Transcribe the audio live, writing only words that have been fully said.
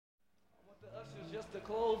to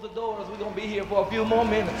close the doors. We're going to be here for a few more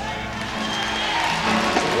minutes.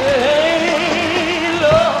 Hey,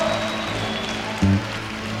 Lord.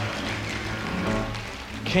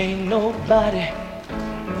 Can't nobody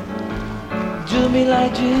do me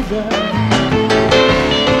like Jesus.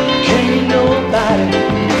 Can't nobody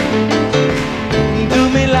do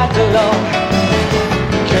me like the Lord.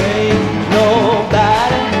 Can't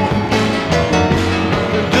nobody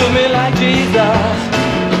do me like Jesus.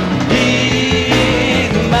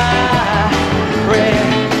 He's my friend.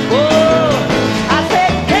 Oh, I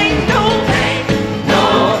said can't nobody.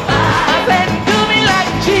 I said do me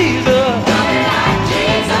like Jesus.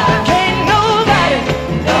 Can't nobody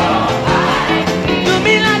do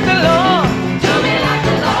me like the Lord.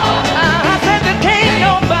 I said that can't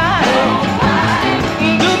nobody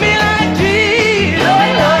do me like Jesus.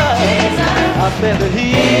 I said that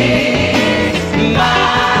he's my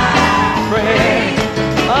friend.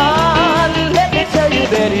 Let me tell you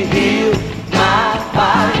that he healed my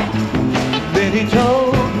body. Then he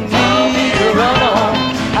told me to run on.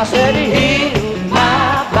 I said he healed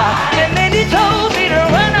my body. And then he told me to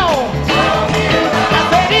run on. I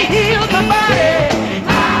said he healed my body.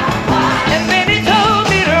 And then he told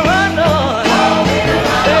me to run on.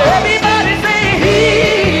 Everybody say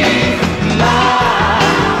he's my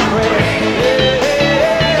friend.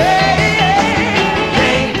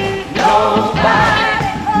 Ain't nobody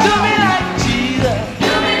do me like Jesus.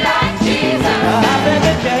 I said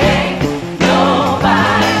that can't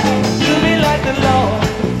nobody do me like the Lord.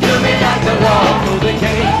 Oh, they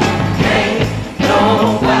can't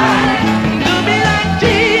nobody do me like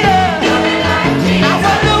Jesus. I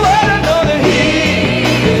want the world to know that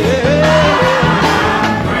he's my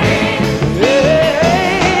friend.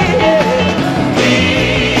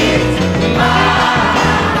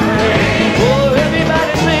 Oh,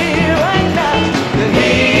 everybody say right now that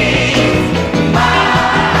he's my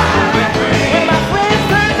friend. When my friends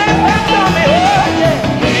turn their backs on me, oh yeah,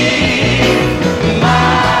 he's my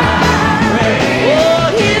friend. Oh,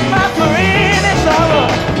 he's my friend in sorrow.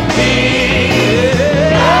 He's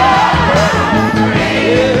my friend.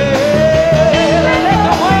 Let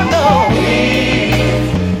the world know he's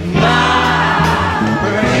my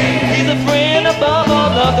friend. He's a friend above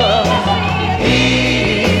all others.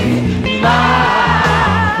 He's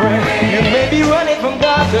my friend. You may be running from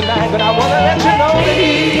God tonight, but I want to let you know that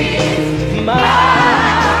he's my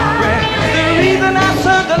friend. The reason I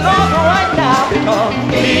serve the Lord right now because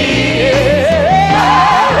he is